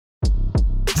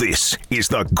This is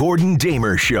the Gordon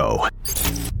Damer Show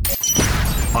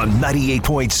on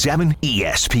 98.7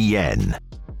 ESPN.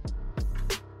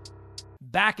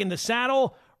 Back in the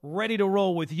saddle, ready to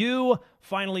roll with you.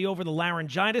 Finally over the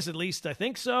laryngitis, at least I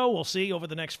think so. We'll see over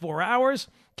the next 4 hours.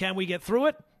 Can we get through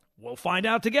it? We'll find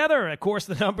out together. Of course,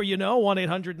 the number you know,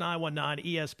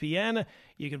 1-800-919-ESPN.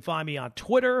 You can find me on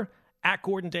Twitter, at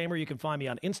Gordon Damer. You can find me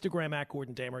on Instagram, at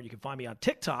Gordon Damer. You can find me on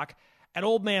TikTok, at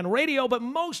Old Man Radio. But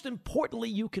most importantly,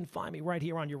 you can find me right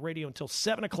here on your radio until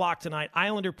 7 o'clock tonight.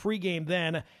 Islander pregame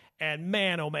then. And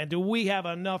man, oh man, do we have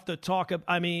enough to talk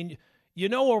about. I mean, you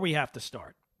know where we have to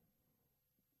start.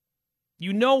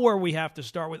 You know where we have to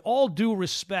start. With all due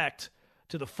respect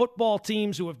to the football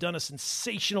teams who have done a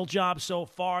sensational job so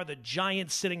far, the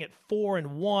Giants sitting at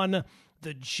 4-1,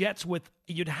 the Jets with,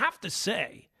 you'd have to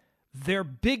say, their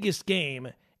biggest game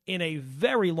in a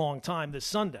very long time this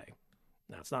Sunday.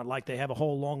 Now, it's not like they have a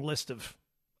whole long list of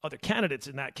other candidates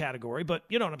in that category, but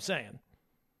you know what I'm saying.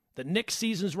 The Knicks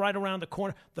season's right around the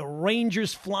corner. The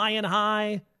Rangers flying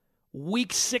high.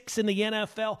 Week 6 in the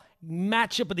NFL.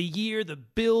 Matchup of the year, the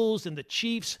Bills and the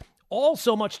Chiefs. All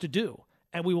so much to do,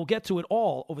 and we will get to it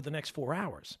all over the next 4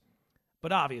 hours.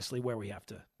 But obviously where we have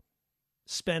to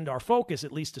spend our focus,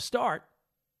 at least to start,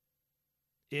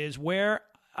 is where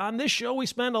on this show we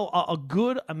spend a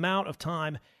good amount of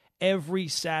time every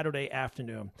Saturday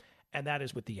afternoon, and that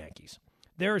is with the Yankees.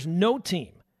 There is no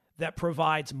team that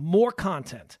provides more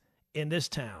content in this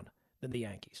town than the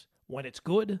Yankees. When it's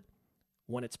good,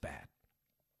 when it's bad.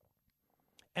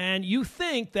 And you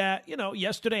think that,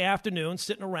 yesterday afternoon,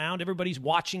 sitting around, everybody's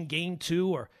watching Game 2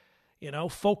 or,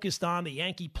 focused on the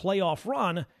Yankee playoff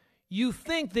run. You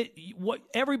think that what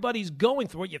everybody's going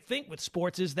through, what you think with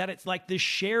sports is that it's like this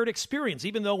shared experience.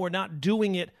 Even though we're not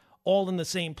doing it all in the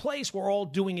same place, we're all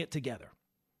doing it together.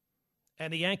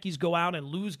 And the Yankees go out and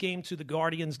lose Game 2 to the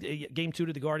Guardians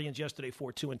yesterday,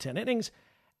 4-2 in 10 innings.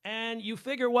 And you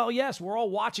figure, well, yes, we're all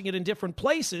watching it in different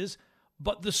places,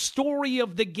 but the story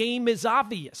of the game is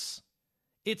obvious.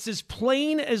 It's as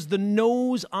plain as the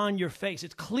nose on your face.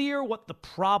 It's clear what the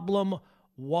problem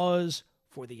was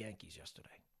for the Yankees yesterday.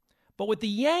 But with the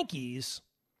Yankees,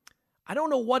 I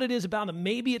don't know what it is about them.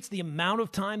 Maybe it's the amount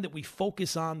of time that we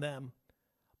focus on them.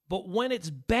 But when it's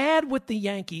bad with the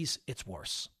Yankees, it's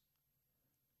worse.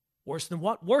 Worse than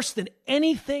what? Worse than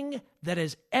anything that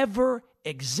has ever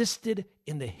existed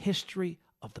in the history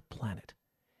of the planet.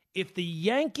 If the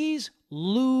Yankees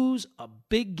lose a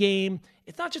big game,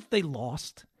 it's not just they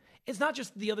lost. It's not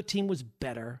just the other team was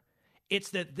better.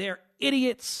 It's that they're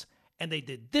idiots and they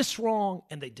did this wrong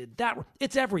and they did that wrong.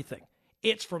 It's everything.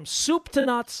 It's from soup to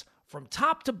nuts, from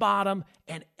top to bottom,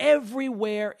 and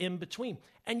everywhere in between.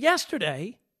 And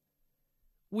yesterday,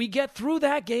 we get through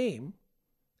that game,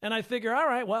 and I figure, all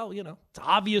right, well, it's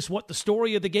obvious what the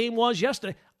story of the game was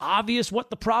yesterday. Obvious what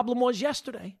the problem was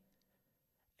yesterday.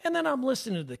 And then I'm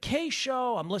listening to the K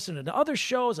Show. I'm listening to other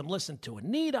shows. I'm listening to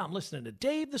Anita. I'm listening to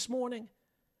Dave this morning.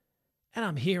 And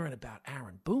I'm hearing about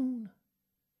Aaron Boone.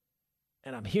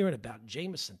 And I'm hearing about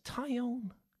Jameson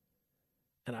Taillon.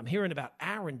 And I'm hearing about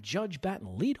Aaron Judge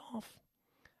batting leadoff.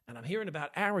 And I'm hearing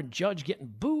about Aaron Judge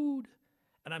getting booed.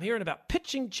 And I'm hearing about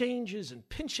pitching changes and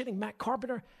pinch hitting Matt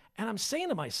Carpenter. And I'm saying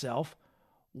to myself,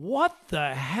 what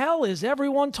the hell is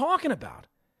everyone talking about?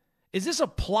 Is this a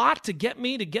plot to get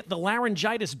me to get the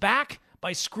laryngitis back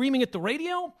by screaming at the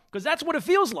radio? Because that's what it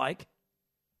feels like.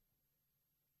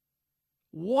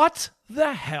 What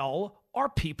the hell are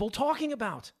people talking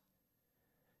about?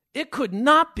 It could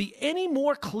not be any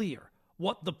more clear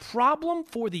what the problem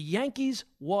for the Yankees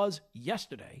was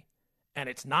yesterday. And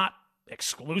it's not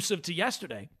exclusive to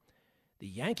yesterday. The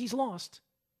Yankees lost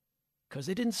because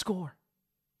they didn't score.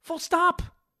 Full stop.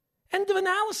 End of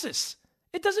analysis.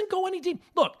 It doesn't go any deep.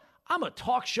 Look, I'm a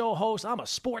talk show host. I'm a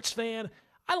sports fan.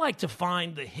 I like to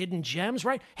find the hidden gems,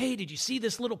 right? Hey, did you see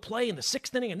this little play in the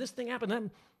 6th inning and this thing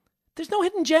happened? There's no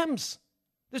hidden gems.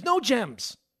 There's no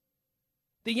gems.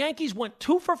 The Yankees went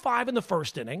 2 for 5 in the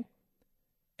 1st inning,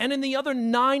 and in the other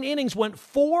 9 innings went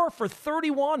 4 for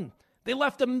 31. They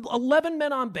left 11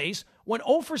 men on base, went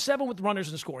 0 for 7 with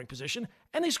runners in scoring position,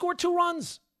 and they scored 2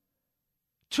 runs.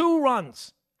 2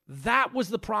 runs. That was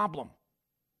the problem.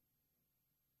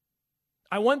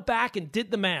 I went back and did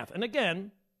the math. And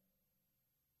again,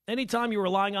 anytime you're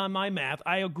relying on my math,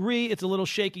 I agree it's a little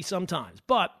shaky sometimes.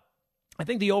 But I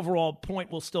think the overall point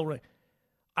will still ring.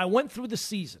 I went through the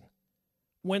season.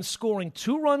 When scoring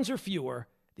 2 runs or fewer,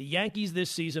 the Yankees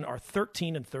this season are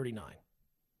 13-39.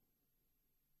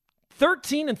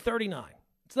 13-39.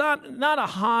 It's not a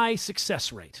high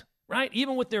success rate, right?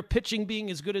 Even with their pitching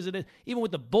being as good as it is, even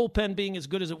with the bullpen being as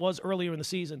good as it was earlier in the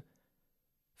season.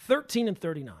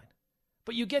 13-39.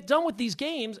 But you get done with these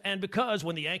games, and because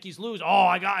when the Yankees lose,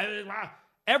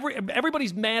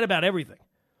 everybody's mad about everything.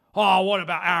 Oh, what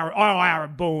about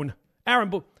Aaron Boone? Aaron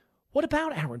Boone. What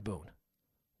about Aaron Boone?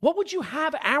 What would you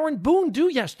have Aaron Boone do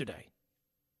yesterday?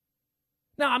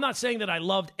 Now, I'm not saying that I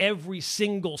loved every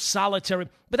single solitary,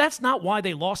 but that's not why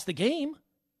they lost the game.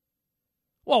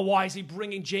 Well, why is he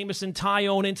bringing Jameson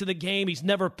Taillon into the game? He's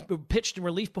never pitched in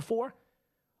relief before.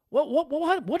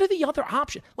 What are the other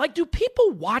options? Like, do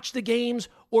people watch the games,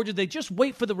 or do they just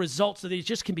wait for the results so they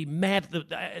just can be mad,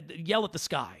 yell at the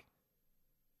sky?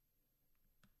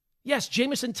 Yes,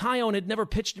 Jameson Taillon had never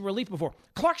pitched in relief before.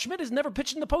 Clark Schmidt has never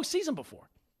pitched in the postseason before.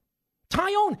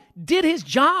 Taillon did his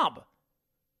job.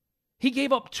 He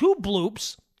gave up 2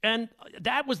 bloops, and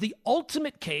that was the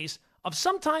ultimate case of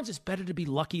sometimes it's better to be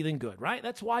lucky than good, right?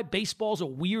 That's why baseball's a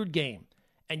weird game.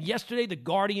 And yesterday, the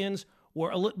Guardians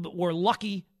were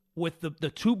lucky with the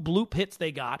 2 bloop hits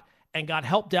they got and got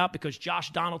helped out because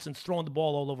Josh Donaldson's throwing the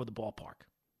ball all over the ballpark.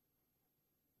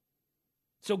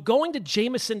 So going to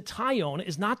Jameson Taillon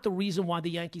is not the reason why the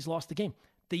Yankees lost the game.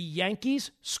 The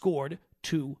Yankees scored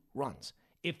 2 runs.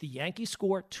 If the Yankees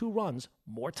score 2 runs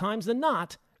more times than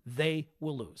not, they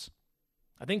will lose.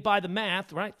 I think by the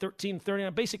math, right,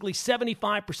 13-39, basically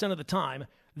 75% of the time,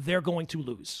 they're going to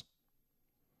lose.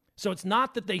 So it's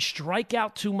not that they strike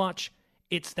out too much.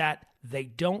 It's that they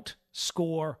don't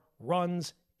score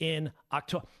runs in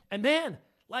October. And man,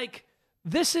 like,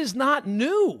 this is not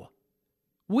new.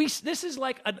 This is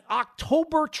like an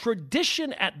October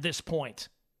tradition at this point.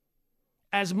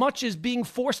 As much as being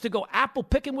forced to go apple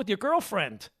picking with your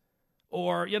girlfriend.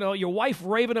 Or, your wife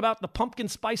raving about the pumpkin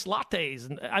spice lattes.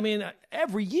 And I mean,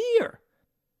 every year.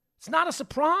 It's not a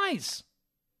surprise.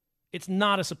 It's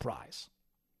not a surprise.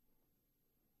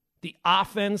 The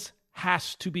offense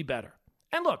has to be better.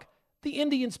 And look, the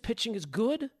Indians' pitching is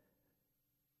good.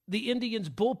 The Indians'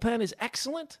 bullpen is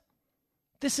excellent.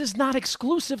 This is not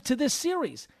exclusive to this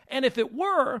series. And if it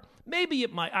were, maybe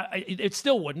it might. It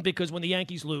still wouldn't, because when the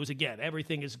Yankees lose, again,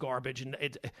 everything is garbage. And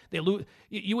they lose.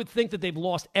 You would think that they've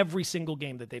lost every single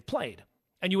game that they've played.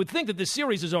 And you would think that this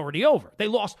series is already over. They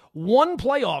lost 1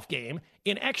 playoff game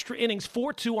in extra innings,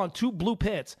 4-2 on 2 bloop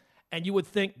hits. And you would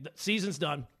think the season's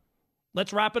done.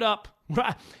 Let's wrap it up.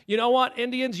 You know what,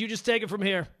 Indians, you just take it from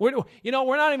here. We're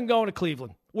not even going to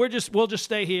Cleveland. We'll just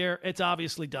stay here. It's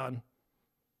obviously done.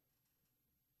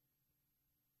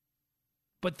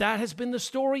 But that has been the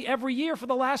story every year for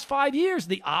the last 5 years.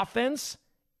 The offense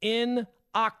in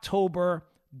October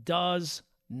does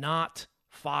not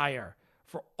fire.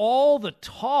 For all the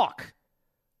talk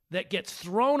that gets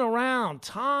thrown around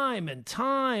time and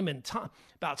time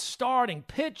about starting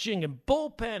pitching and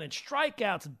bullpen and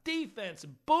strikeouts and defense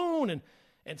and Boone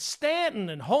and Stanton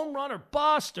and home run or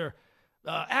bust or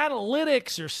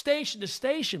analytics or station to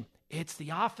station, it's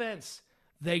the offense.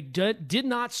 They did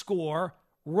not score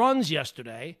runs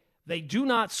yesterday. They do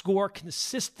not score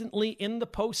consistently in the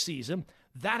postseason.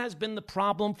 That has been the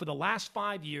problem for the last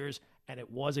 5 years, and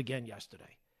it was again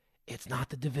yesterday. It's not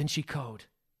the Da Vinci Code.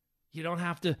 You don't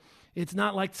have to, it's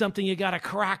not like something you got to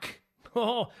crack.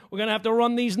 Oh, we're going to have to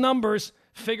run these numbers,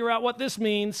 figure out what this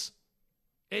means.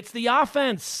 It's the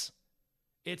offense.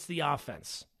 It's the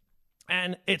offense.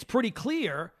 And it's pretty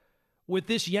clear with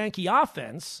this Yankee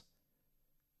offense,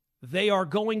 they are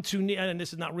going to need, and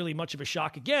this is not really much of a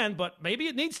shock again, but maybe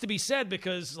it needs to be said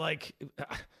because, like,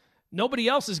 nobody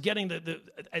else is getting the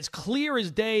as clear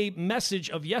as day message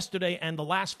of yesterday and the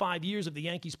last 5 years of the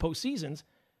Yankees postseasons.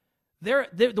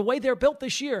 The way they're built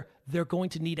this year, they're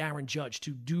going to need Aaron Judge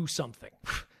to do something.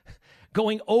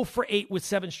 Going 0 for 8 with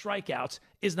 7 strikeouts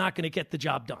is not going to get the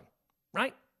job done,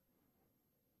 right?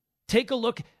 Take a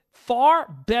look. Far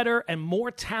better and more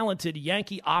talented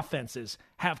Yankee offenses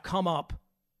have come up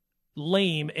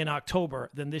lame in October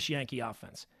than this Yankee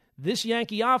offense. This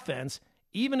Yankee offense,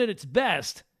 even at its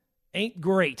best, ain't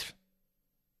great.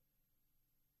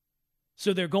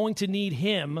 So they're going to need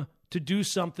him to do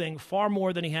something far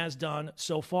more than he has done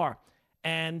so far.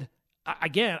 And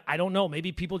again, I don't know.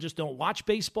 Maybe people just don't watch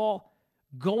baseball.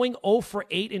 Going 0 for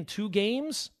 8 in 2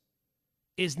 games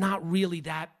is not really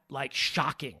that, like,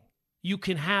 shocking. You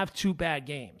can have 2 bad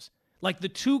games. Like the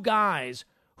 2 guys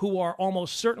who are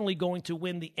almost certainly going to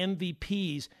win the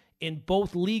MVPs in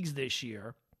both leagues this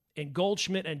year, in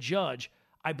Goldschmidt and Judge,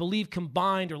 I believe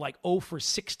combined are like 0 for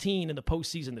 16 in the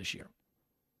postseason this year.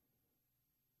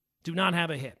 Do not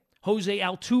have a hit. Jose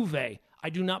Altuve, I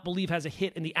do not believe has a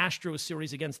hit in the Astros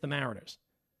series against the Mariners.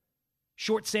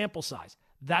 Short sample size.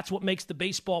 That's what makes the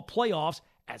baseball playoffs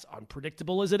as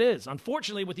unpredictable as it is.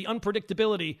 Unfortunately, with the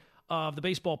unpredictability of the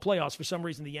baseball playoffs, for some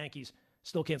reason the Yankees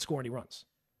still can't score any runs.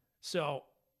 So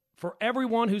for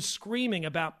everyone who's screaming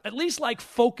about at least like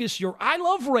focus your, I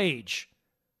love rage,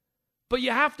 but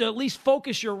you have to at least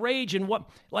focus your rage and what,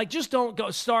 like just don't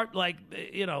go start like,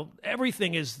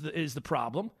 everything is the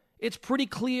problem. It's pretty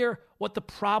clear what the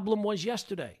problem was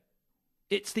yesterday.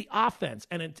 It's the offense.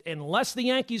 And unless the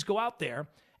Yankees go out there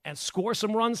and score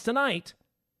some runs tonight,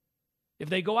 if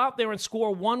they go out there and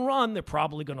score one run, they're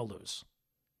probably going to lose.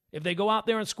 If they go out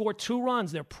there and score two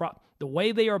runs, the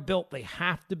way they are built, they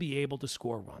have to be able to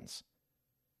score runs.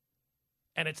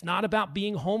 And it's not about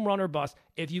being home run or bust.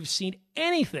 If you've seen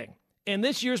anything in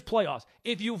this year's playoffs,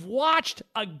 if you've watched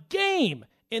a game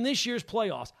in this year's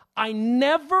playoffs, I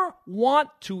never want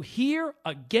to hear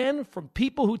again from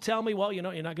people who tell me, well, you're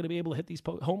not going to be able to hit these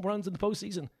home runs in the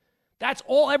postseason. That's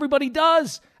all everybody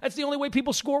does. That's the only way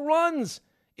people score runs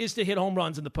is to hit home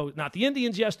runs in the post. Not the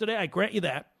Indians yesterday, I grant you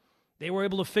that. They were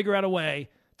able to figure out a way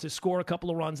to score a couple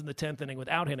of runs in the 10th inning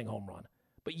without hitting home run.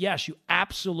 But yes, you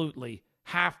absolutely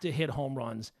have to hit home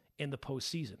runs in the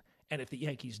postseason. And if the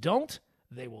Yankees don't,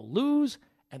 they will lose,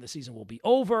 and the season will be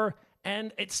over.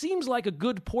 And it seems like a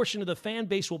good portion of the fan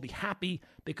base will be happy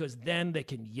because then they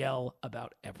can yell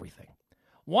about everything.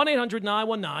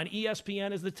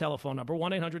 1-800-919-ESPN is the telephone number,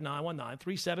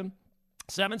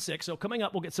 1-800-919-3776. So coming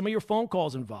up, we'll get some of your phone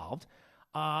calls involved.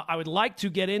 I would like to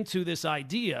get into this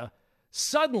idea.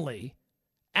 Suddenly,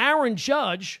 Aaron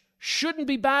Judge shouldn't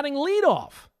be batting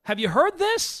leadoff. Have you heard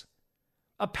this?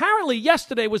 Apparently,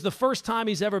 yesterday was the first time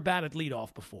he's ever batted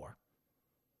leadoff before.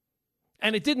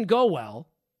 And it didn't go well,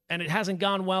 and it hasn't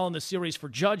gone well in the series for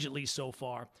Judge, at least so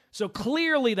far. So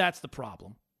clearly that's the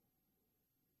problem.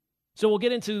 So we'll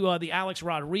get into the Alex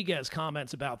Rodriguez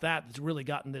comments about that. That's really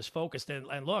gotten this focused.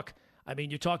 And look, I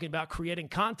mean, you're talking about creating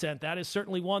content. That is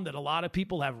certainly one that a lot of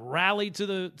people have rallied to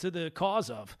the cause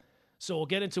of. So we'll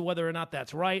get into whether or not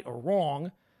that's right or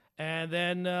wrong. And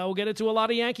then we'll get into a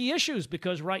lot of Yankee issues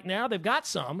because right now they've got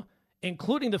some,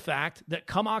 including the fact that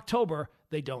come October,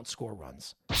 they don't score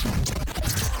runs.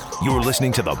 You're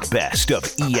listening to the best of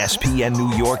ESPN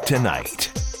New York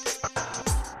tonight.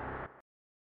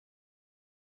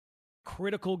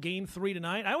 Critical Game 3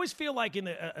 tonight. I always feel like in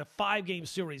a 5-game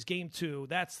series, Game 2,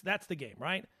 that's the game,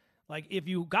 right? Like if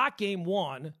you got Game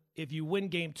 1, if you win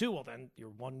Game 2, well then you're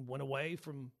one win away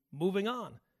from moving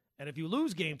on. And if you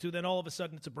lose Game 2, then all of a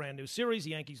sudden it's a brand new series.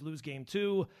 The Yankees lose Game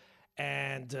 2,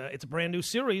 and it's a brand new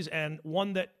series, and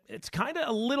one that it's kind of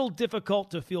a little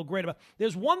difficult to feel great about.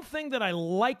 There's one thing that I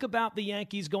like about the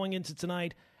Yankees going into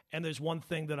tonight, and there's one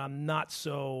thing that I'm not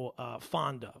so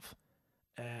fond of.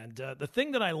 And the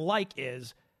thing that I like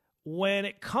is when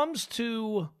it comes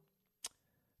to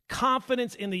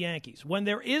confidence in the Yankees, when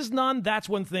there is none, that's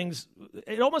when things,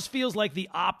 it almost feels like the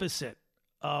opposite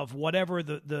of whatever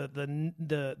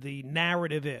the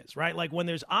narrative is, right? Like when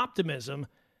there's optimism,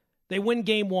 they win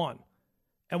Game 1.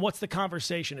 And what's the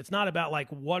conversation? It's not about like,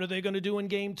 what are they going to do in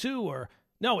Game 2? Or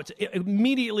no, it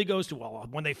immediately goes to, well,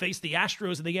 when they face the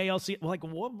Astros in the ALC, like,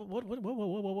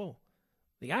 whoa.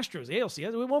 The Astros, the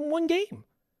ALCS, we won one game.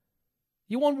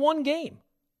 You won one game.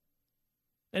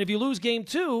 And if you lose Game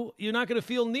 2, you're not going to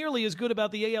feel nearly as good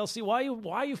about the ALC. Why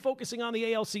are you focusing on the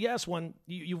ALCS when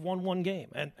you've won one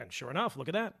game? And sure enough, look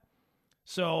at that.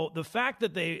 So the fact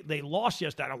that they lost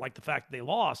yesterday, I don't like the fact that they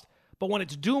lost, but when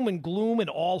it's doom and gloom and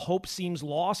all hope seems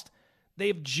lost,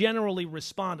 they've generally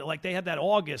responded. Like they had that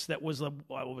August that was,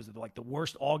 like the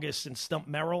worst August since Stump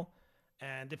Merrill.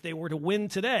 And if they were to win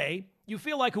today, you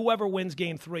feel like whoever wins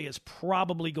Game 3 is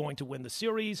probably going to win the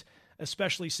series,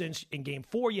 especially since in Game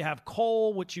 4 you have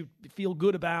Cole, which you feel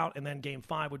good about, and then Game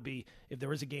 5 would be, if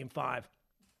there is a Game 5,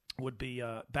 would be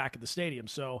back at the stadium.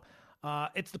 So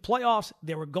it's the playoffs.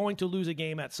 They were going to lose a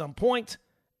game at some point,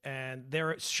 and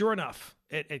they're sure enough,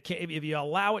 if you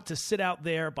allow it to sit out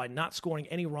there by not scoring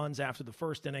any runs after the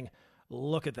first inning,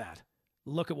 look at that.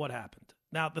 Look at what happened.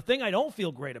 Now, the thing I don't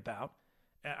feel great about,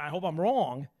 I hope I'm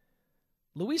wrong,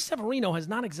 Luis Severino has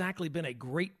not exactly been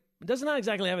does not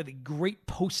exactly have a great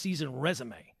postseason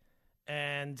resume.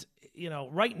 And,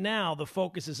 right now the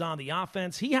focus is on the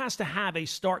offense. He has to have a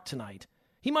start tonight.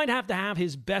 He might have to have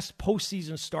his best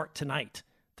postseason start tonight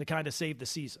to kind of save the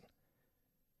season.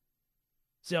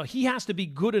 So he has to be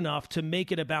good enough to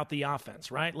make it about the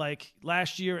offense, right? Like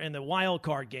last year in the wild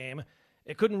card game,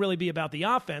 it couldn't really be about the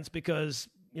offense because,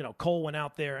 Cole went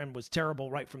out there and was terrible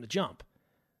right from the jump.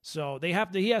 So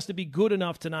he has to be good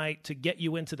enough tonight to get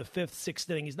you into the 5th, 6th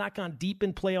inning. He's not gone deep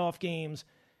in playoff games.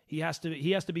 He has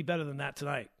to be better than that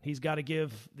tonight. He's got to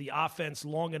give the offense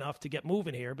long enough to get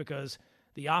moving here because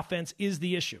the offense is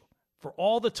the issue. For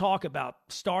all the talk about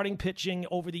starting pitching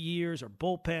over the years or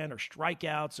bullpen or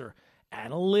strikeouts or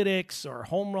analytics or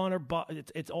home run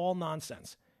it's all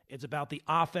nonsense. It's about the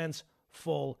offense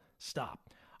full stop.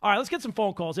 All right, let's get some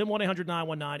phone calls in.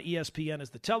 1-800-919-ESPN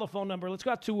is the telephone number. Let's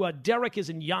go out to Derek is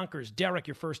in Yonkers. Derek,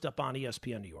 you're first up on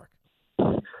ESPN New York.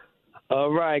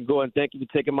 All right, Gordon. Thank you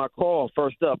for taking my call.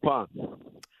 First up, huh?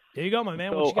 Here you go, my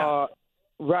man. What you got?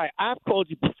 Right. I've called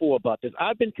you before about this.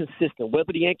 I've been consistent,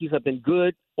 whether the Yankees have been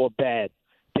good or bad.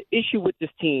 The issue with this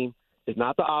team is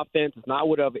not the offense. It's not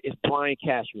whatever. It's Brian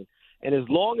Cashman. And as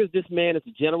long as this man is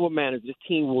the general manager, this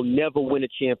team will never win a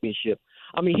championship.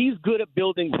 I mean, he's good at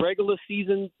building regular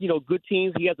season, good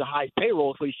teams. He has the highest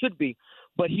payroll, so he should be.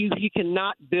 But he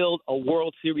cannot build a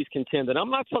World Series contender. And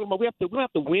I'm not talking about we don't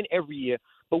have to win every year,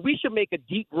 but we should make a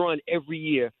deep run every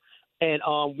year. And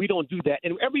we don't do that.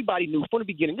 And everybody knew from the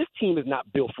beginning this team is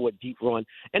not built for a deep run,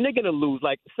 and they're going to lose.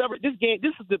 Like this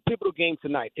is the pivotal game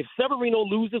tonight. If Severino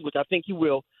loses, which I think he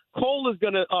will, Cole is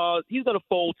he's gonna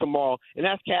fold tomorrow, and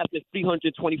that's Cashman's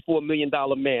 $324 million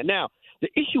man. Now the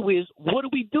issue is, what do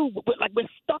we do? We're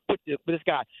stuck with this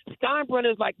guy.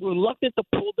 Steinbrenner is reluctant to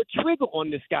pull the trigger on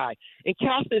this guy, and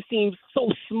Cashman seems so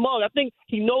smug. I think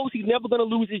he knows he's never going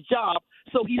to lose his job,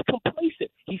 so he's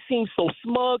complacent. He seems so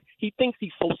smug. He thinks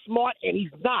he's so smart, and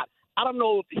he's not. I don't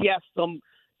know if he has some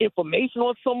information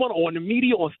on someone or on the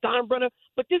media or Steinbrenner,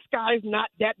 but this guy is not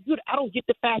that good. I don't get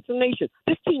the fascination.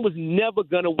 This team was never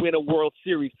going to win a World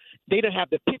Series. They didn't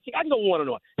have the pitching. I can go on and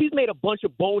on. He's made a bunch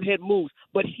of bonehead moves,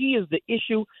 but he is the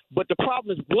issue. But the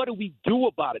problem is, what do we do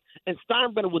about it? And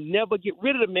Steinbrenner will never get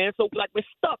rid of the man, so we're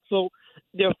stuck. So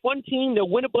they're a fun team. They'll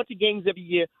win a bunch of games every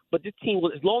year, but this team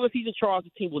will, as long as he's in charge,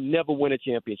 the team will never win a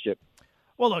championship.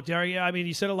 Well, look, Derry, I mean,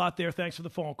 you said a lot there. Thanks for the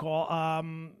phone call.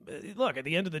 Look, at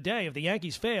the end of the day, if the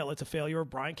Yankees fail, it's a failure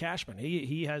of Brian Cashman.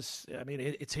 He has, I mean,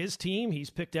 it's his team. He's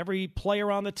picked every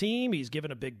player on the team. He's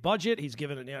given a big budget. He's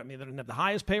given, they don't have the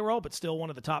highest payroll, but still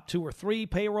one of the top 2 or 3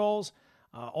 payrolls.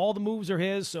 All the moves are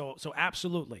his. So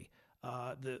absolutely.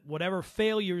 Whatever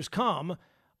failures come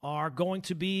are going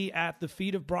to be at the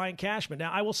feet of Brian Cashman.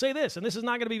 Now, I will say this, and this is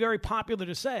not going to be very popular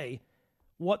to say.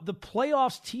 What the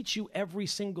playoffs teach you every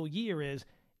single year is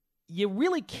you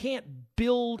really can't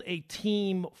build a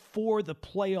team for the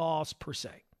playoffs per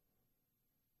se.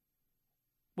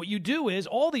 What you do is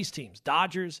all these teams,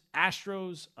 Dodgers,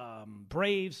 Astros,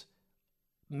 Braves,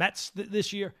 Mets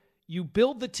this year, you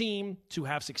build the team to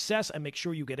have success and make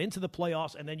sure you get into the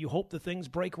playoffs, and then you hope that things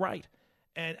break right.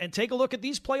 And take a look at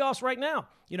these playoffs right now.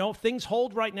 If things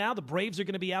hold right now, the Braves are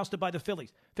going to be ousted by the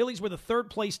Phillies. Phillies were the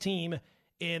third-place team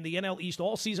in the NL East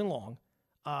all season long.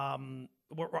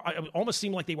 It almost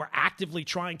seemed like they were actively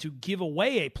trying to give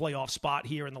away a playoff spot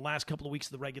here in the last couple of weeks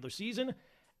of the regular season,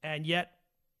 and yet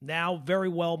now very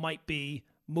well might be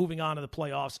moving on to the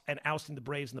playoffs and ousting the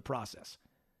Braves in the process.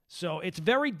 So it's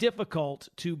very difficult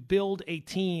to build a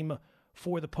team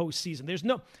for the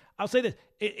postseason. I'll say this,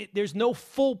 there's no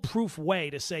foolproof way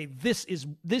to say this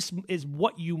is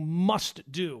what you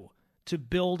must do to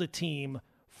build a team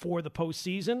for the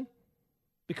postseason.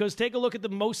 Because take a look at the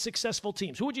most successful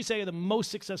teams. Who would you say are the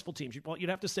most successful teams? Well, you'd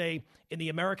have to say in the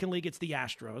American League, it's the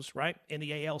Astros, right? In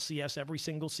the ALCS every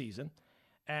single season.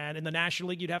 And in the National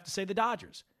League, you'd have to say the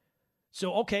Dodgers.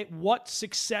 So, okay, what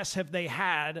success have they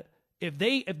had if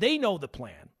they know the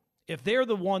plan? If they're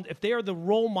the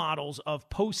role models of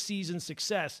postseason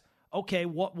success, okay,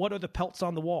 what are the pelts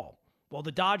on the wall? Well,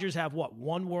 the Dodgers have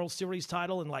one World Series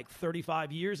title in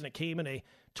 35 years, and it came in a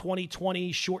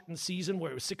 2020 shortened season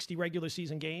where it was 60 regular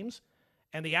season games.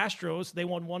 And the Astros, they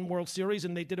won one World Series,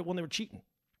 and they did it when they were cheating.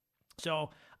 So,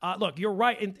 look, you're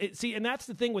right. And that's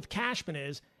the thing with Cashman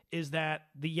is that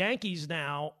the Yankees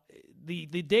now, the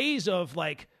days of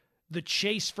the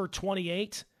chase for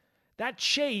 28, that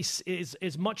chase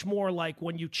is much more like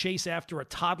when you chase after a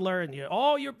toddler and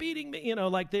you're beating me.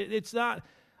 It's not.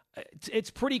 It's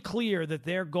pretty clear that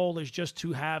their goal is just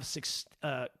to have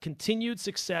continued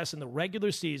success in the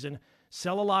regular season,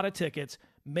 sell a lot of tickets,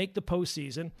 make the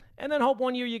postseason, and then hope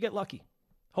one year you get lucky.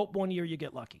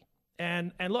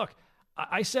 And look,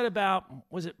 I said it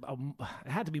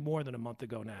had to be more than a month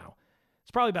ago now.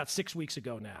 It's probably about 6 weeks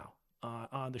ago now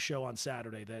on the show on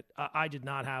Saturday that I did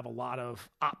not have a lot of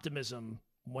optimism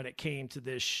when it came to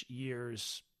this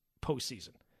year's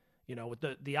postseason. With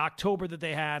the October that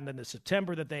they had and then the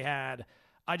September that they had,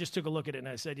 I just took a look at it and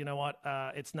I said, you know what?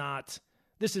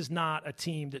 This is not a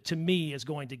team that to me is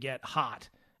going to get hot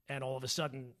and all of a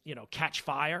sudden, catch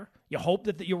fire. You hope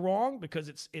that you're wrong because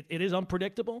it is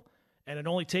unpredictable and it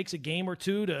only takes a game or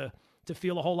two to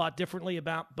feel a whole lot differently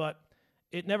about, but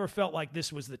it never felt like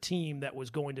this was the team that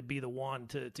was going to be the one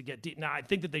to get deep. Now, I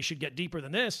think that they should get deeper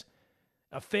than this.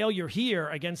 A failure here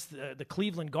against the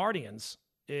Cleveland Guardians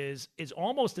is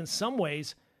almost in some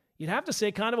ways, you'd have to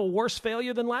say kind of a worse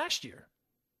failure than last year.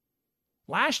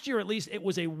 Last year, at least, it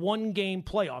was a one-game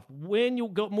playoff. Win, you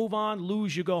go move on.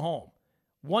 Lose, you go home.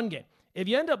 One game. If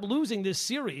you end up losing this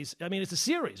series, I mean, it's a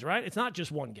series, right? It's not just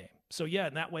one game. So, yeah,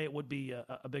 in that way, it would be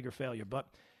a bigger failure. But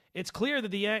it's clear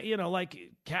that like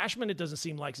Cashman, it doesn't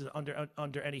seem like is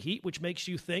under any heat, which makes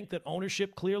you think that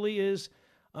ownership clearly is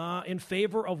in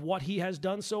favor of what he has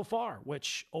done so far,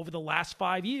 which over the last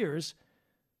 5 years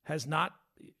has not.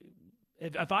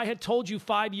 If I had told you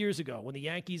 5 years ago when the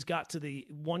Yankees got to the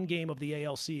one game of the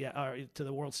ALC to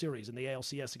the World Series in the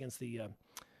ALCS against the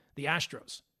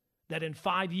Astros, that in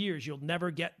 5 years you'll never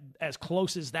get as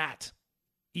close as that,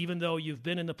 even though you've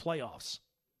been in the playoffs.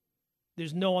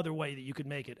 There's no other way that you could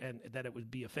make it and that it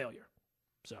would be a failure.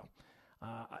 So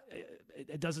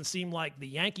it doesn't seem like the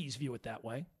Yankees view it that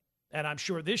way. And I'm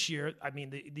sure this year, I mean,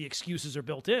 the excuses are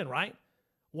built in, right?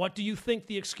 What do you think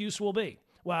the excuse will be?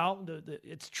 Well,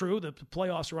 it's true. The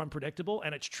playoffs are unpredictable,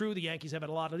 and it's true the Yankees have had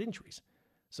a lot of injuries.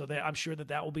 So I'm sure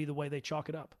that will be the way they chalk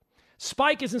it up.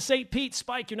 Spike is in St. Pete.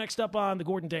 Spike, you're next up on the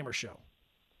Gordon Damer Show.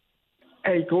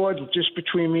 Hey, Gordon, just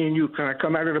between me and you, can I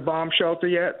come out of the bomb shelter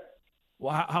yet?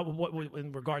 Well, what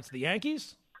in regards to the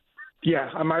Yankees?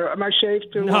 Yeah, am I safe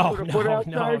to put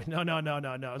outside?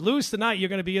 No. Lose tonight. You're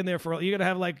going to be in there you're going to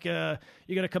have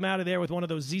you're going to come out of there with one of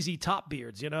those ZZ Top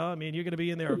beards. You know, I mean, you're going to be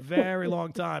in there a very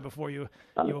long time before you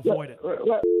avoid it.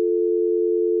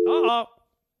 Uh-oh,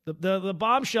 the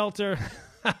bomb shelter.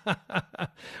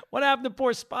 What happened to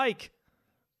poor Spike?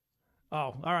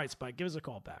 Oh, all right, Spike, give us a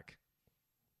call back.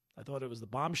 I thought it was the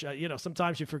bomb shelter. You know,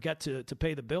 sometimes you forget to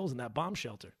pay the bills in that bomb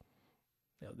shelter.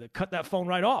 They cut that phone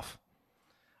right off.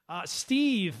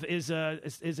 Steve is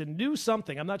a new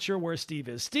something. I'm not sure where Steve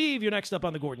is. Steve, you're next up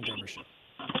on the Gordon Damer Show.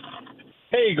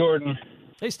 Hey, Gordon.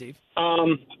 Hey, Steve.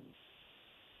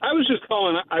 I was just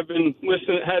calling. I've been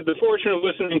had the fortune of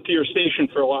listening to your station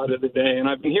for a lot of the day, and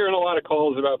I've been hearing a lot of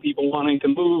calls about people wanting to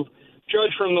move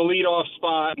Judge from the leadoff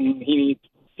spot, and he needs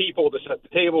people to set the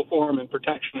table for him and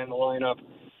protection in the lineup.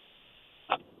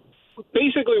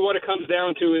 Basically, what it comes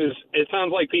down to is it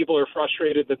sounds like people are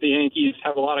frustrated that the Yankees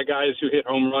have a lot of guys who hit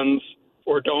home runs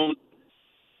or don't.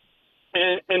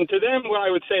 And to them, what I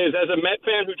would say is, as a Met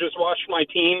fan who just watched my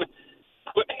team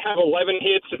have 11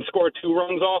 hits and score 2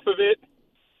 runs off of it,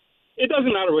 it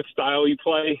doesn't matter what style you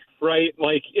play, right?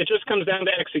 Like, it just comes down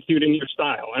to executing your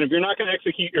style. And if you're not going to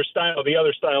execute your style, the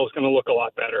other style is going to look a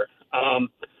lot better.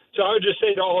 So I would just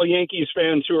say to all Yankees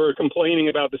fans who are complaining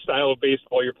about the style of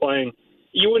baseball you're playing,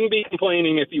 you wouldn't be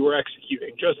complaining if you were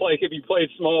executing. Just like if you played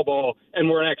small ball and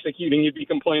weren't executing, you'd be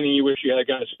complaining you wish you had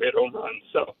guys who hit home runs.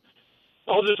 So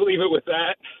I'll just leave it with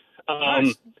that.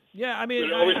 Yeah, I mean,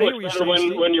 it always looks better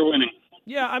when you're winning.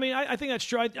 Yeah, I mean, I think that's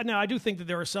true. I do think that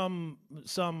there are some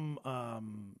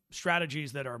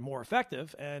strategies that are more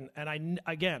effective, and I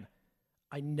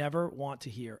never want to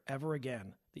hear ever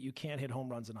again that you can't hit home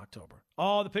runs in October.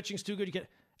 Oh, the pitching's too good. You can't.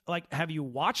 Like, have you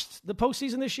watched the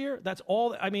postseason this year? That's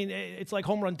all. I mean, it's like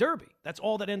home run derby. That's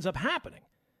all that ends up happening.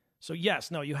 So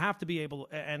yes, no, you have to be able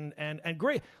and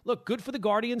great. Look, good for the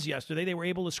Guardians yesterday. They were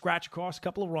able to scratch across a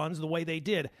couple of runs the way they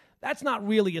did. That's not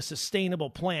really a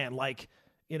sustainable plan. Like,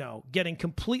 you know, getting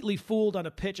completely fooled on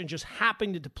a pitch and just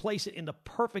happening to place it in the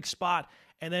perfect spot,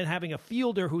 and then having a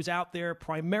fielder who's out there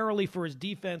primarily for his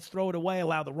defense throw it away,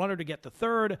 allow the runner to get to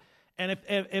third. And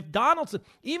if Donaldson,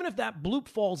 even if that bloop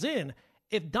falls in,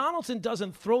 if Donaldson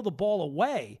doesn't throw the ball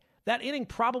away, that inning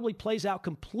probably plays out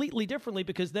completely differently,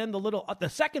 because then the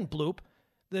second bloop,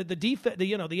 the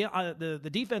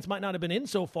defense might not have been in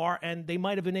so far, and they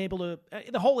might have been able to.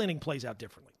 The whole inning plays out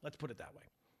differently. Let's put it that way.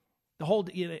 The whole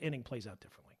inning plays out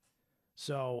differently.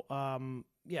 So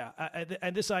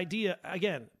and this idea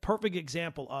again, perfect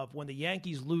example of when the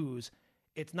Yankees lose,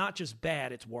 it's not just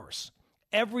bad, it's worse.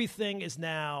 Everything is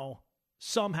now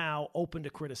somehow open to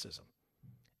criticism.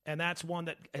 And that's one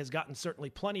that has gotten certainly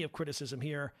plenty of criticism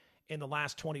here in the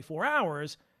last 24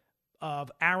 hours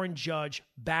of Aaron Judge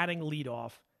batting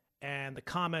leadoff, and the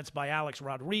comments by Alex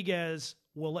Rodriguez.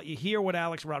 We'll let you hear what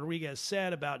Alex Rodriguez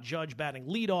said about Judge batting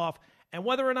leadoff and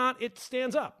whether or not it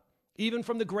stands up, even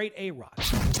from the great A-Rod.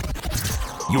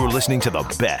 You're listening to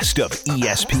the best of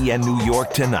ESPN New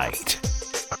York Tonight.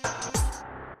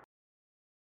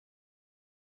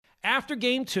 After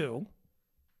Game 2,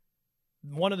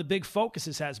 one of the big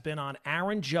focuses has been on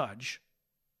Aaron Judge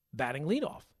batting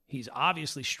leadoff. He's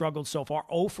obviously struggled so far.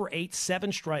 0 for 8,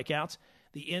 7 strikeouts.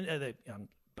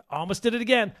 Almost did it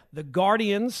again. The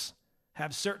Guardians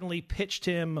have certainly pitched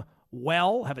him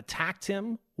well, have attacked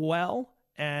him well,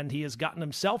 and he has gotten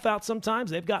himself out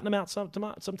sometimes. They've gotten him out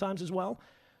sometimes as well.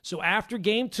 So after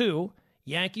Game 2,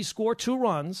 Yankees score 2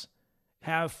 runs,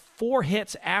 have 4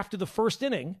 hits after the first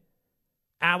inning,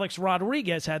 Alex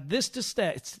Rodriguez had this to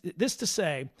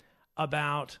say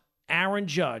about Aaron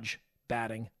Judge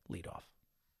batting leadoff.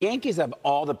 Yankees have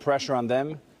all the pressure on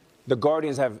them. The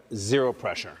Guardians have zero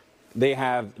pressure. They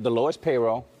have the lowest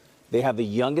payroll. They have the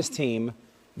youngest team.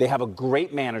 They have a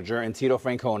great manager in Tito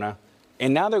Francona.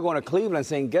 And now they're going to Cleveland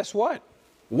saying, guess what?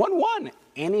 1-1.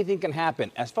 Anything can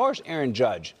happen. As far as Aaron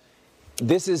Judge,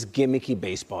 this is gimmicky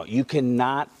baseball. You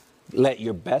cannot let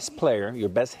your best player, your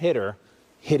best hitter,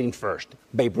 hitting first.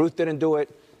 Babe Ruth didn't do it.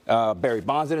 Barry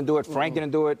Bonds didn't do it. Frank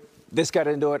didn't do it. This guy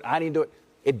didn't do it. I didn't do it.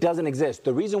 It doesn't exist.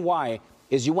 The reason why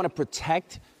is you want to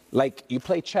protect, like you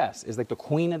play chess. It's like the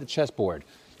queen of the chessboard.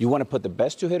 You want to put the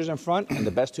best two hitters in front and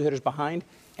the best two hitters behind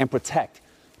and protect.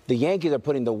 The Yankees are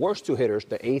putting the worst two hitters,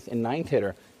 the 8th and 9th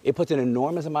hitter. It puts an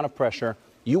enormous amount of pressure.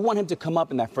 You want him to come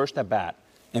up in that first at-bat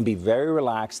and be very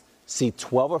relaxed, see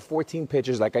 12 or 14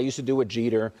 pitches like I used to do with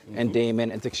Jeter and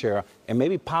Damon and Teixeira, and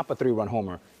maybe pop a 3-run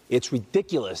homer. It's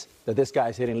ridiculous that this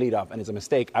guy's hitting leadoff, and it's a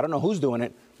mistake. I don't know who's doing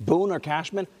it, Boone or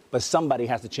Cashman, but somebody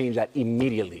has to change that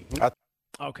immediately.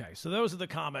 Okay, so those are the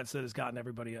comments that has gotten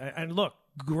everybody. And look,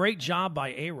 great job by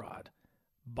A-Rod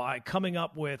by coming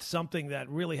up with something that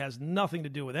really has nothing to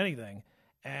do with anything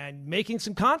and making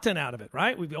some content out of it,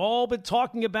 right? We've all been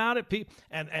talking about it,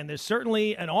 and there's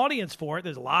certainly an audience for it.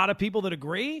 There's a lot of people that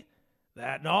agree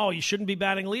that, no, you shouldn't be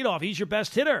batting leadoff. He's your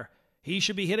best hitter. He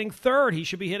should be hitting third. He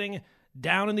should be hitting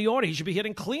down in the order. He should be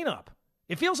hitting cleanup.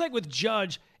 It feels like with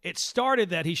Judge, it started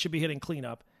that he should be hitting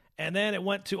cleanup, and then it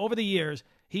went to, over the years,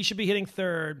 he should be hitting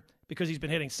third because he's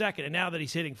been hitting second, and now that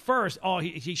he's hitting first,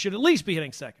 he should at least be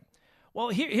hitting second. Well,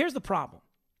 here's the problem.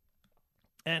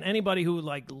 And anybody who,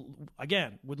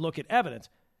 would look at evidence.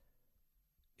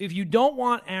 If you don't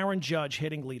want Aaron Judge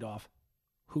hitting leadoff,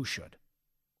 who should?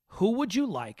 Who would you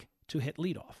like to hit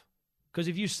leadoff? Because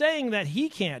if you're saying that he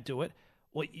can't do it,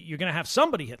 well, you're going to have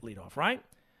somebody hit leadoff, right?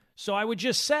 So I would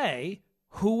just say,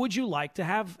 who would you like to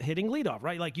have hitting leadoff,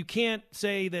 right? Like, you can't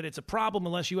say that it's a problem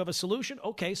unless you have a solution.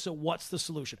 Okay, so what's the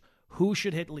solution? Who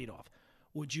should hit leadoff?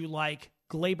 Would you like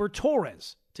Gleyber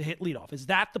Torres to hit leadoff? Is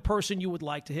that the person you would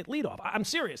like to hit leadoff? I'm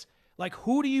serious. Like,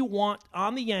 who do you want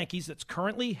on the Yankees that's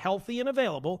currently healthy and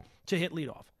available to hit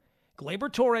leadoff?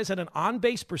 Gleyber Torres had an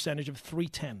on-base percentage of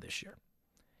 .310 this year.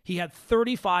 He had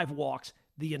 35 walks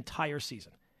the entire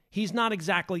season. He's not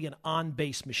exactly an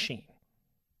on-base machine.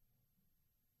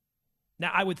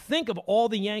 Now, I would think of all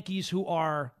the Yankees who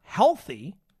are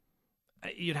healthy,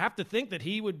 you'd have to think that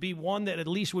he would be one that at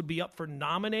least would be up for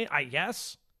nominate, I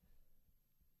guess.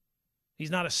 He's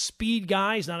not a speed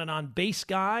guy. He's not an on-base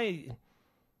guy.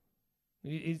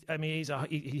 He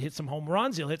hits some home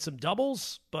runs. He'll hit some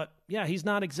doubles. But, yeah, he's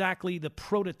not exactly the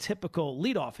prototypical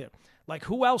leadoff hitter. Like,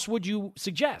 who else would you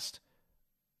suggest?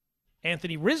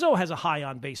 Anthony Rizzo has a high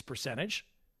on-base percentage.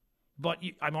 But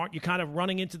aren't you kind of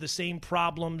running into the same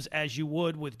problems as you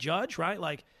would with Judge, right?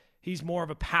 Like, he's more of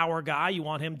a power guy. You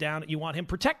want him down. You want him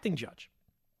protecting Judge.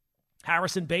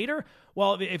 Harrison Bader,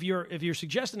 well, if you're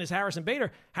suggesting is Harrison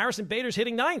Bader's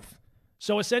hitting ninth.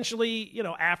 So essentially,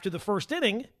 after the first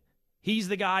inning, he's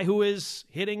the guy who is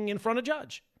hitting in front of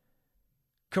Judge.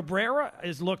 Cabrera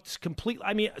has looked completely.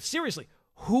 I mean, seriously,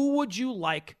 who would you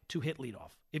like to hit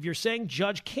leadoff? If you're saying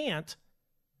Judge can't,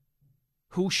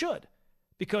 who should?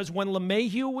 Because when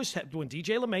DJ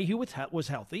LeMahieu was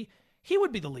healthy, he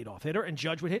would be the leadoff hitter, and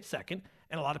Judge would hit second.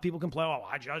 And a lot of people complain,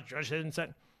 why Judge hitting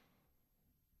second?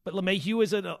 But LeMahieu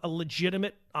is a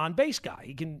legitimate on-base guy.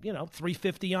 He can,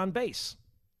 350 on base.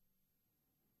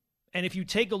 And if you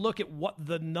take a look at what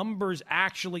the numbers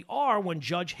actually are when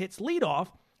Judge hits leadoff,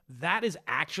 that is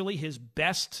actually his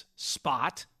best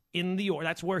spot in the order.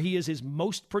 That's where he is his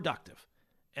most productive.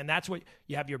 And that's what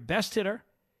you have your best hitter.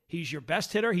 He's your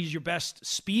best hitter. He's your best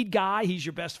speed guy. He's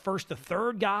your best first to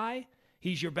third guy.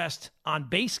 He's your best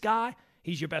on-base guy.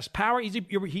 He's your best power.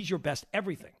 He's your best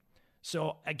everything.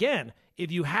 So, again,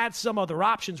 if you had some other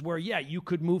options where, you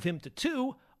could move him to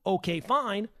 2, okay,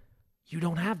 fine. You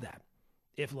don't have that.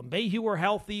 If LeMahieu were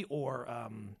healthy or,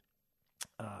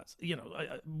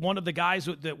 one of the guys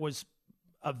that was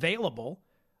available,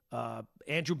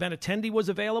 Andrew Benintendi was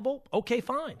available, okay,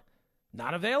 fine.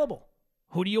 Not available.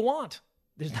 Who do you want?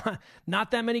 There's not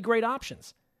that many great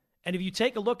options. And if you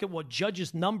take a look at what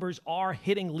Judge's numbers are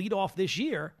hitting leadoff this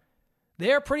year,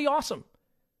 they're pretty awesome.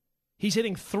 He's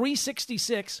hitting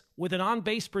 .366 with an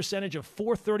on-base percentage of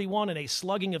 .431 and a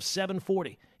slugging of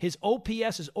 .740. His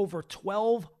OPS is over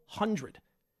 1,200.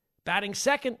 Batting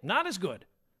second, not as good.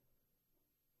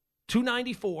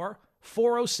 .294,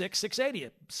 .406,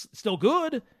 .680. It's still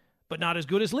good, but not as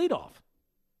good as leadoff.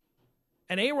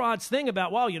 And A-Rod's thing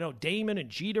about, Damon and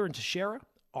Jeter and Teixeira,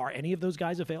 are any of those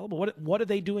guys available? What are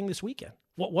they doing this weekend?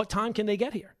 What time can they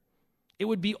get here? It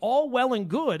would be all well and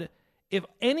good if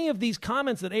any of these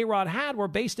comments that A-Rod had were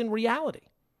based in reality.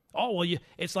 Oh, well,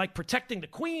 it's like protecting the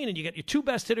queen and you get your two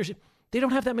best hitters. They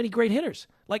don't have that many great hitters.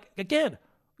 Like, again,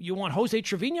 you want Jose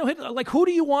Trevino hit? Like, who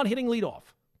do you want hitting leadoff?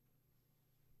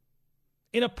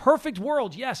 In a perfect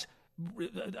world, yes,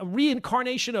 a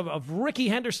reincarnation of Ricky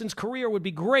Henderson's career would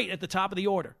be great at the top of the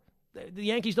order. The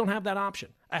Yankees don't have that option.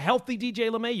 A healthy DJ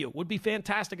LeMahieu would be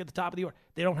fantastic at the top of the order.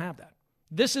 They don't have that.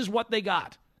 This is what they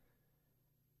got.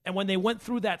 And when they went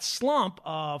through that slump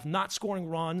of not scoring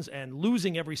runs and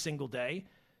losing every single day,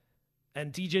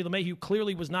 and DJ LeMahieu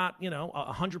clearly was not,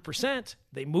 100%,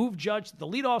 they moved Judge to the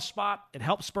leadoff spot. It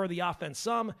helped spur the offense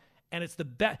some, and it's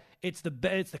the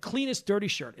cleanest dirty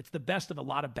shirt. It's the best of a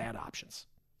lot of bad options.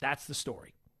 That's the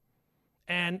story.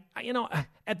 And,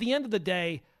 at the end of the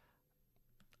day,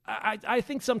 I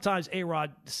think sometimes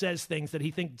A-Rod says things that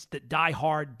he thinks that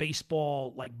diehard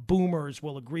baseball, like boomers,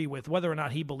 will agree with, whether or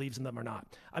not he believes in them or not.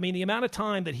 I mean, the amount of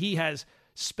time that he has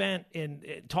spent in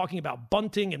talking about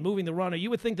bunting and moving the runner, you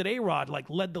would think that A-Rod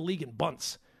led the league in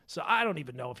bunts. So I don't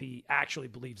even know if he actually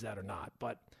believes that or not.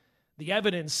 But the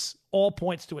evidence all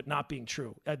points to it not being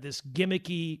true. This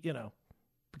gimmicky,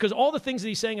 because all the things that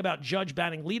he's saying about Judge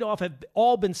batting leadoff have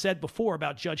all been said before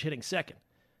about Judge hitting second.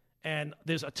 And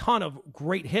there's a ton of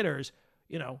great hitters,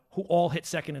 who all hit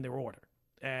second in their order.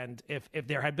 And if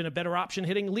there had been a better option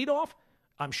hitting leadoff,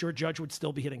 I'm sure Judge would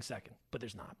still be hitting second, but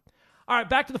there's not. All right,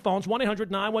 back to the phones.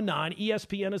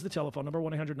 1-800-919-ESPN is the telephone number,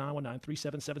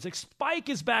 1-800-919-3776. Spike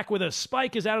is back with us.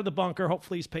 Spike is out of the bunker.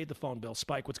 Hopefully he's paid the phone bill.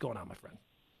 Spike, what's going on, my friend?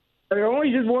 I only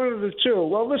did one of the two.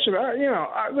 Well, listen, I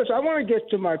want to get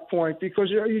to my point because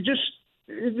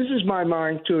this is my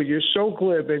mind, too. You're so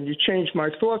glib and you changed my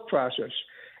thought process.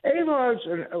 A-Rod's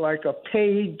like a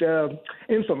paid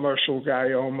infomercial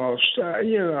guy almost.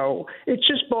 It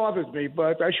just bothers me,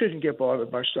 but I shouldn't get bothered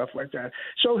by stuff like that.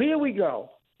 So here we go.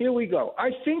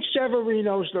 I think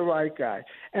Severino's the right guy.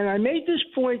 And I made this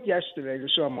point yesterday to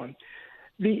someone.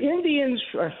 The Indians,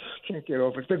 I can't get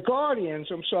over it, the Guardians,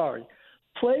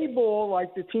 play ball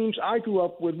like the teams I grew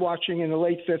up with watching in the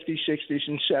late 50s, 60s,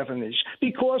 and 70s.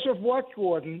 Because of what,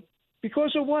 Gordon?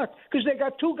 Because of what? Because they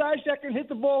got two guys that can hit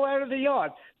the ball out of the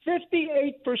yard.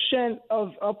 58%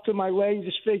 of, up to my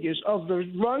latest figures, of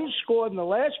the runs scored in the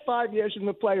last 5 years in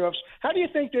the playoffs, how do you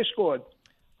think they're scored?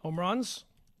 Home runs?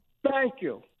 Thank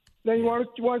you. Then you want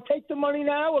to take the money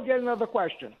now or get another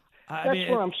question? That's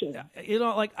what I'm saying.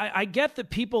 I get that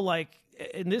people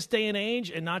in this day and age,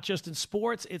 and not just in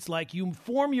sports, it's like you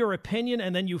form your opinion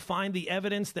and then you find the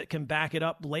evidence that can back it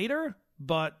up later.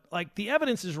 But the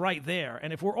evidence is right there.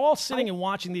 And if we're all sitting and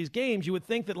watching these games, you would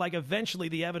think that eventually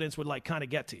the evidence would kind of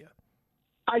get to you.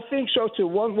 I think so too.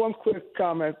 One quick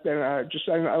comment, and I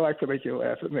like to make you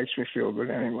laugh. It makes me feel good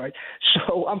anyway.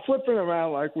 So I'm flipping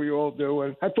around like we all do,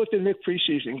 and I put the Knicks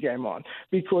preseason game on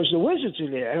because the Wizards are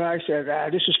there, and I said,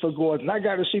 this is for Gordon. I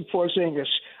got to see Porzingis.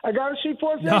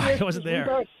 No, I wasn't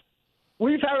there.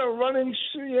 We've had a running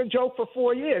joke for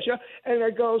 4 years, and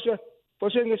it goes.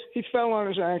 Porzingis, he fell on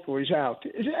his ankle. He's out.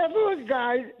 Is there ever a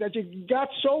guy that you got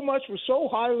so much, was so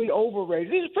highly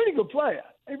overrated? He's a pretty good player.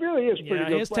 He really is a pretty good player. Yeah,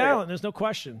 he has talent. There's no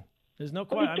question.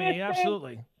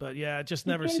 Absolutely. But, it just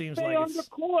never seems like it's...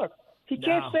 He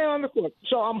can't stay on the court.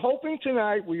 So I'm hoping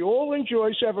tonight we all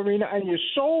enjoy Severino. And you're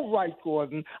so right,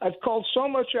 Gordon. I've called so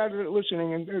much out of it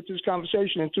listening to this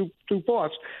conversation in two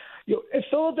parts. If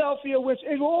Philadelphia wins,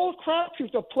 it all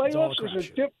crapshoot. The playoffs is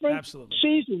a different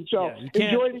season. So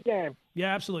enjoy the game.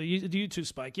 Yeah, absolutely. You too,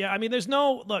 Spike. Yeah, I mean, there's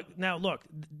no look.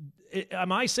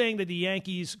 Am I saying that the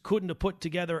Yankees couldn't have put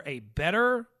together a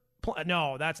better plan?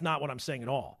 No, that's not what I'm saying at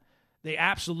all. They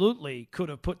absolutely could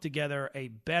have put together a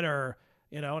better,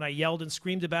 and I yelled and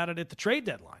screamed about it at the trade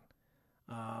deadline.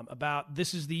 About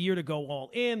this is the year to go all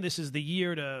in. This is the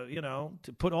year to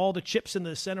put all the chips in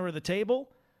the center of the table.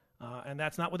 And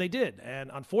that's not what they did.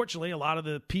 And unfortunately, a lot of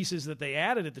the pieces that they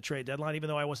added at the trade deadline, even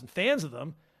though I wasn't fans of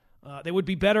them, they would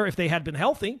be better if they had been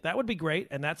healthy. That would be great.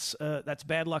 And that's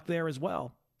bad luck there as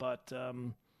well. But,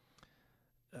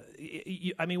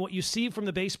 what you see from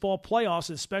the baseball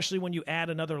playoffs, especially when you add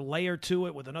another layer to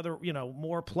it with another,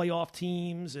 more playoff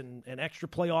teams and extra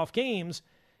playoff games,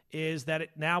 is that it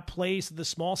now plays to the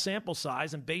small sample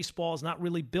size. And baseball is not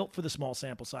really built for the small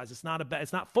sample size. It's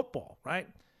not football, right?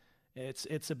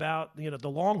 It's about the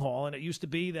long haul, and it used to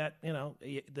be that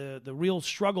the real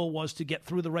struggle was to get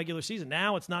through the regular season.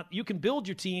 Now it's not. You can build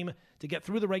your team to get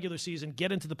through the regular season,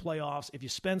 get into the playoffs if you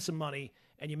spend some money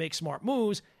and you make smart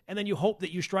moves, and then you hope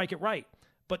that you strike it right.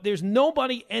 But there's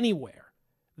nobody anywhere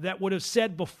that would have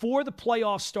said before the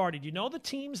playoffs started. The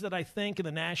teams that I think in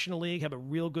the National League have a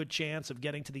real good chance of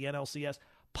getting to the NLCS: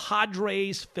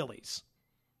 Padres, Phillies.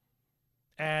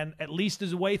 And at least as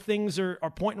the way things are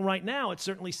pointing right now, it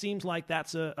certainly seems like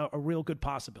that's a real good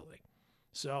possibility.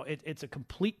 So it's a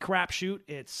complete crapshoot.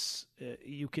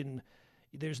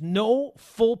 There's no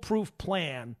foolproof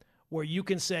plan where you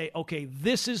can say, okay,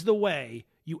 this is the way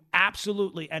you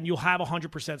absolutely, and you'll have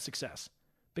 100% success.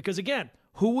 Because again,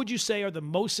 who would you say are the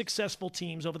most successful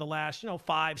teams over the last,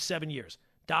 5-7 years?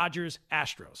 Dodgers,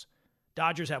 Astros.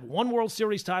 Dodgers have one World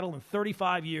Series title in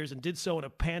 35 years and did so in a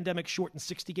pandemic-shortened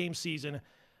 60-game season.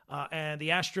 And the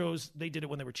Astros, they did it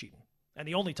when they were cheating. And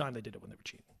the only time they did it when they were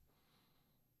cheating.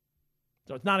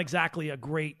 So it's not exactly a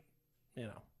great,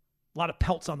 a lot of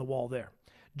pelts on the wall there.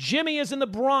 Jimmy is in the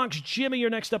Bronx. Jimmy, you're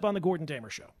next up on the Gordon Damer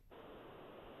Show.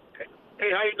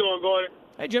 Hey, how you doing, Gordon?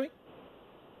 Hey, Jimmy.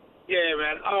 Yeah,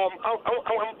 man. I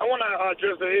want to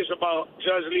address the issue about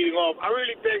Judge leading off. I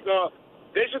really think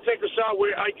they should take a shot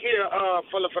with IKEA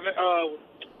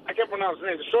I can't pronounce his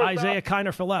name. The shortstop. Isaiah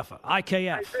Kiner-Falefa,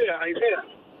 IKF. Isaiah.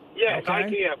 Yes,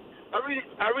 okay. IKF.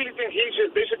 I really think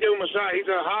they should give him a shot. He's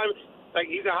a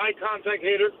high contact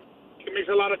hitter. He makes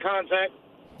a lot of contact.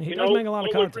 He does make a lot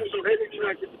of contact.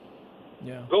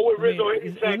 Yeah. Go with Rizzo.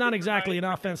 He's not exactly an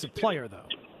offensive player, though.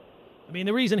 I mean,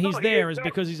 the reason he's there is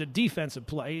because he's a defensive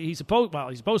player. He's supposed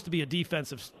to be a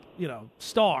defensive,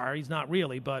 star. He's not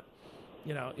really, but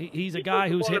he's a guy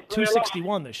who's hit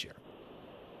 261 this year.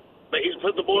 But he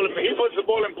puts the ball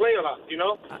in play a lot,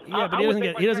 Yeah, but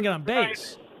he doesn't get on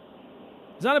base.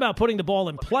 It's not about putting the ball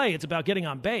in play. It's about getting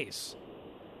on base.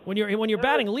 When you're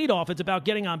batting leadoff, it's about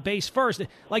getting on base first.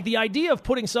 Like the idea of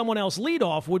putting someone else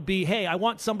leadoff would be, hey, I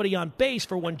want somebody on base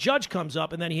for when Judge comes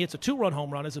up and then he hits a 2-run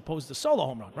home run as opposed to solo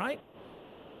home run, right?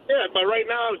 Yeah, but right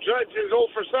now Judge is 0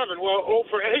 for 7. Well, 0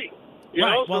 for 8.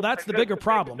 Right. Well, that's the bigger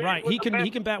problem, right? He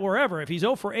can bat wherever. If he's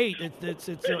 0 for 8,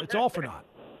 it's all for naught.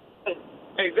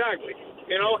 Exactly.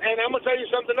 And I'm gonna tell you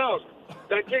something else.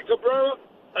 That kid Cabrera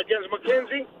against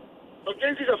McKenzie.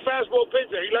 McKenzie's a fastball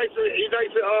pitcher. He likes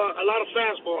a lot of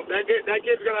fastball. That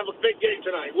kid's gonna have a big game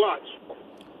tonight. Watch.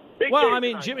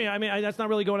 Jimmy, that's not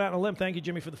really going out on a limb. Thank you,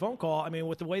 Jimmy, for the phone call. I mean,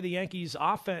 with the way the Yankees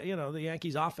offense,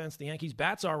 the Yankees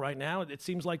bats are right now, it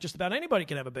seems like just about anybody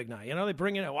can have a big night. They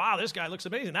bring in, wow, this guy looks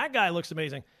amazing. That guy looks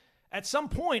amazing. At some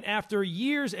point, after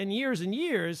years and years and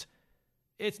years,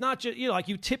 it's not just, like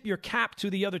you tip your cap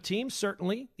to the other team.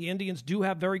 Certainly, the Indians do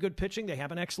have very good pitching. They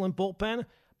have an excellent bullpen.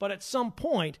 But at some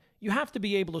point, you have to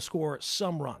be able to score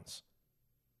some runs.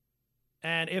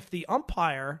 And if the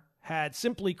umpire had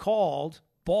simply called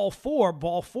ball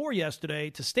four yesterday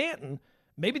to Stanton,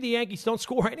 maybe the Yankees don't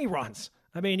score any runs.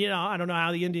 I mean, I don't know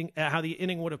how the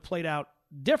inning would have played out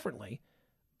differently,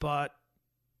 but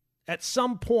at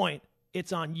some point,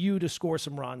 it's on you to score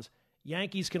some runs.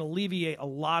 Yankees can alleviate a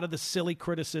lot of the silly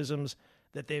criticisms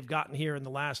that they've gotten here in the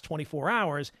last 24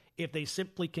 hours if they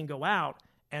simply can go out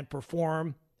and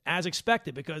perform as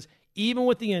expected, because even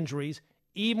with the injuries,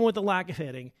 even with the lack of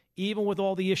hitting, even with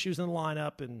all the issues in the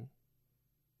lineup, and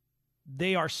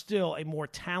they are still a more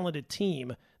talented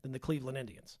team than the Cleveland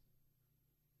Indians.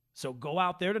 So go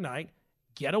out there tonight,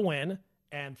 get a win,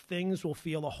 and things will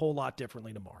feel a whole lot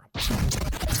differently tomorrow.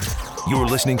 You're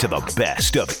listening to the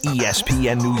best of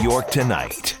ESPN New York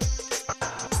tonight.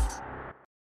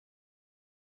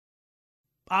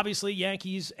 Obviously,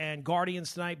 Yankees and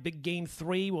Guardians tonight, big game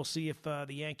 3. We'll see if the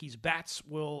Yankees bats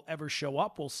will ever show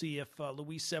up. We'll see if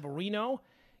Luis Severino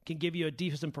can give you a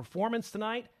decent performance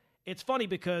tonight. It's funny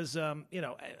because,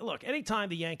 look, anytime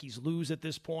the Yankees lose at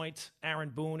this point, Aaron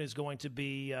Boone is going to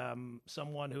be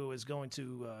someone who is going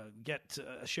to get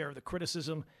a share of the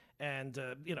criticism. And,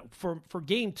 for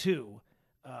game 2,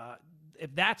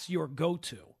 if that's your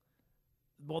go-to,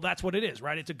 well, that's what it is,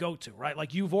 right? It's a go-to, right?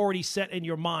 Like you've already set in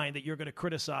your mind that you're going to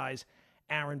criticize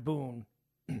Aaron Boone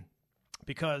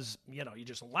because, you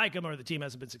just don't like him or the team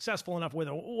hasn't been successful enough with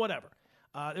him, whatever.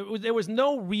 There was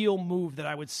no real move that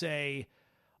I would say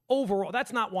overall.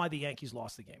 That's not why the Yankees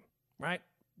lost the game, right?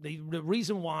 The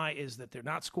reason why is that they're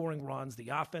not scoring runs, the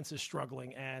offense is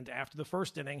struggling, and after the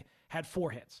first inning, had 4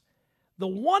 hits. The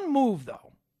one move,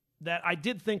 though, that I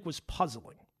did think was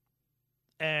puzzling,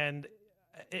 and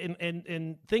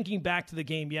in thinking back to the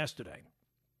game yesterday,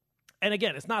 and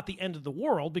again, it's not the end of the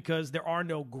world because there are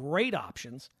no great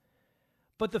options,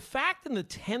 but the fact in the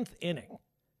 10th inning,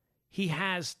 he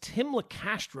has Tim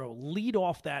LeCastro lead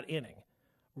off that inning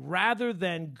rather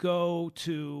than go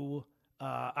to,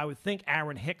 I would think,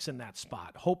 Aaron Hicks in that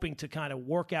spot, hoping to kind of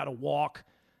work out a walk.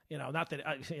 Not that,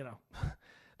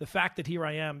 the fact that here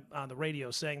I am on the radio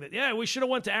saying that, yeah, we should have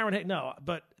went to Aaron Hicks. No,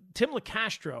 but Tim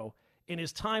LeCastro, in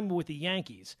his time with the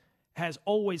Yankees, has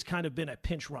always kind of been a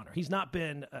pinch runner. He's not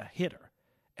been a hitter.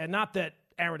 And not that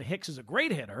Aaron Hicks is a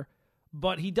great hitter,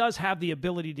 but he does have the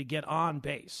ability to get on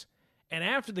base. And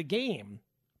after the game,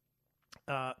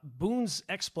 Boone's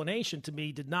explanation to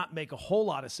me did not make a whole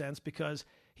lot of sense because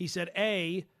he said,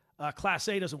 Class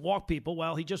A doesn't walk people.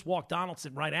 Well, he just walked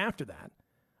Donaldson right after that.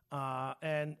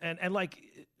 And like,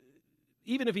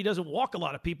 even if he doesn't walk a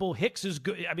lot of people, Hicks is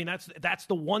good. I mean, that's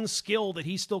the one skill that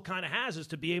he still kind of has, is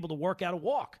to be able to work out a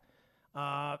walk.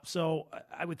 So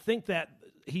I would think that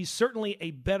he's certainly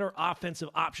a better offensive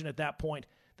option at that point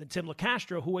than Tim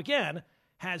LeCastro, who, again,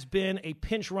 has been a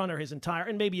pinch runner his entire,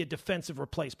 and maybe a defensive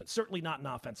replacement, certainly not an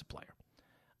offensive player.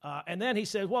 And then he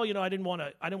said, well, I didn't want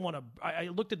to, I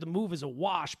looked at the move as a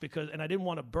wash and I didn't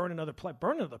want to burn another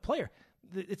player.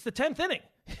 It's the 10th inning.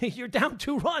 You're down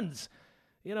 2 runs.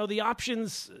 The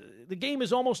options, the game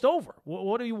is almost over.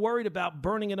 What are you worried about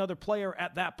burning another player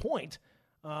at that point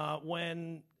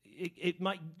when it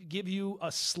might give you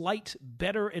a slight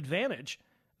better advantage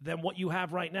than what you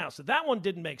have right now? So that one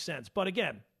didn't make sense. But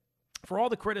again, for all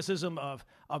the criticism of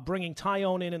bringing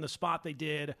Tyone in the spot they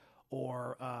did,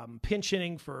 or pinch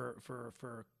hitting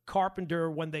for Carpenter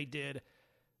when they did,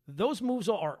 those moves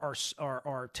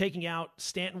are taking out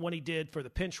Stanton when he did for the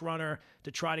pinch runner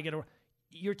to try to get a.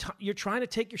 You're trying to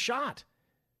take your shot.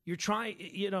 You're trying.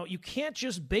 You can't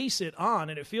just base it on,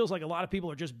 and it feels like a lot of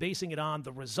people are just basing it on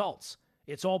the results.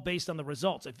 It's all based on the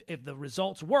results. If the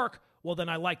results work, well, then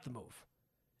I like the move.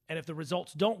 And if the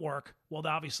results don't work, well,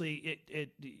 obviously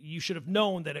you should have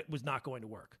known that it was not going to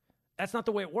work. That's not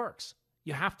the way it works.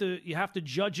 You have to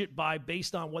judge it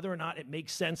based on whether or not it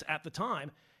makes sense at the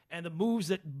time. And the moves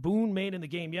that Boone made in the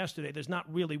game yesterday, there's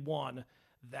not really one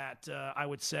that I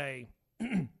would say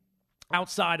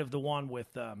outside of the one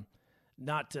with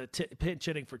pinch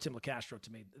hitting for Tim LeCastro,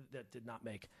 to me, that did not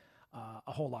make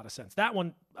a whole lot of sense. That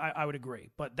one, I would agree.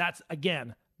 But that's,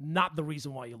 again, not the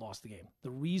reason why you lost the game. The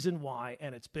reason why,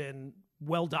 and it's been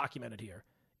well documented here,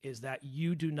 is that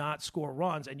you do not score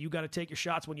runs, and you got to take your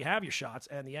shots when you have your shots,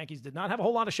 and the Yankees did not have a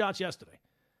whole lot of shots yesterday.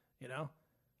 0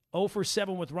 for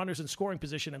 7 with runners in scoring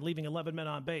position and leaving 11 men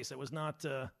on base. It was not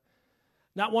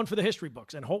one for the history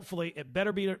books, and hopefully it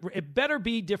better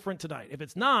be different tonight. If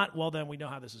it's not, well, then we know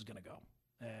how this is going to go.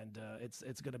 And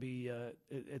it's going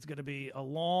to be a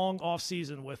long off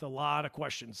season with a lot of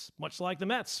questions, much like the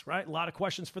Mets, right? A lot of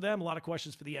questions for them, a lot of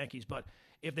questions for the Yankees. But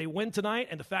if they win tonight,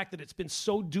 and the fact that it's been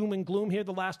so doom and gloom here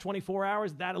the last 24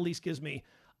 hours, that at least gives me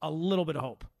a little bit of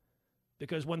hope.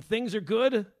 Because when things are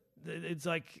good, it's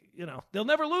like, they'll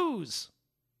never lose.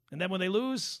 And then when they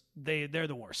lose, they're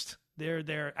the worst.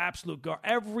 They're absolute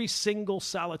every single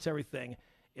solitary thing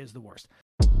is the worst.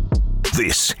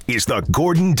 This is the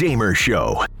Gordon Damer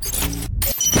Show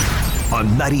on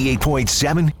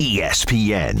 98.7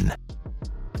 ESPN.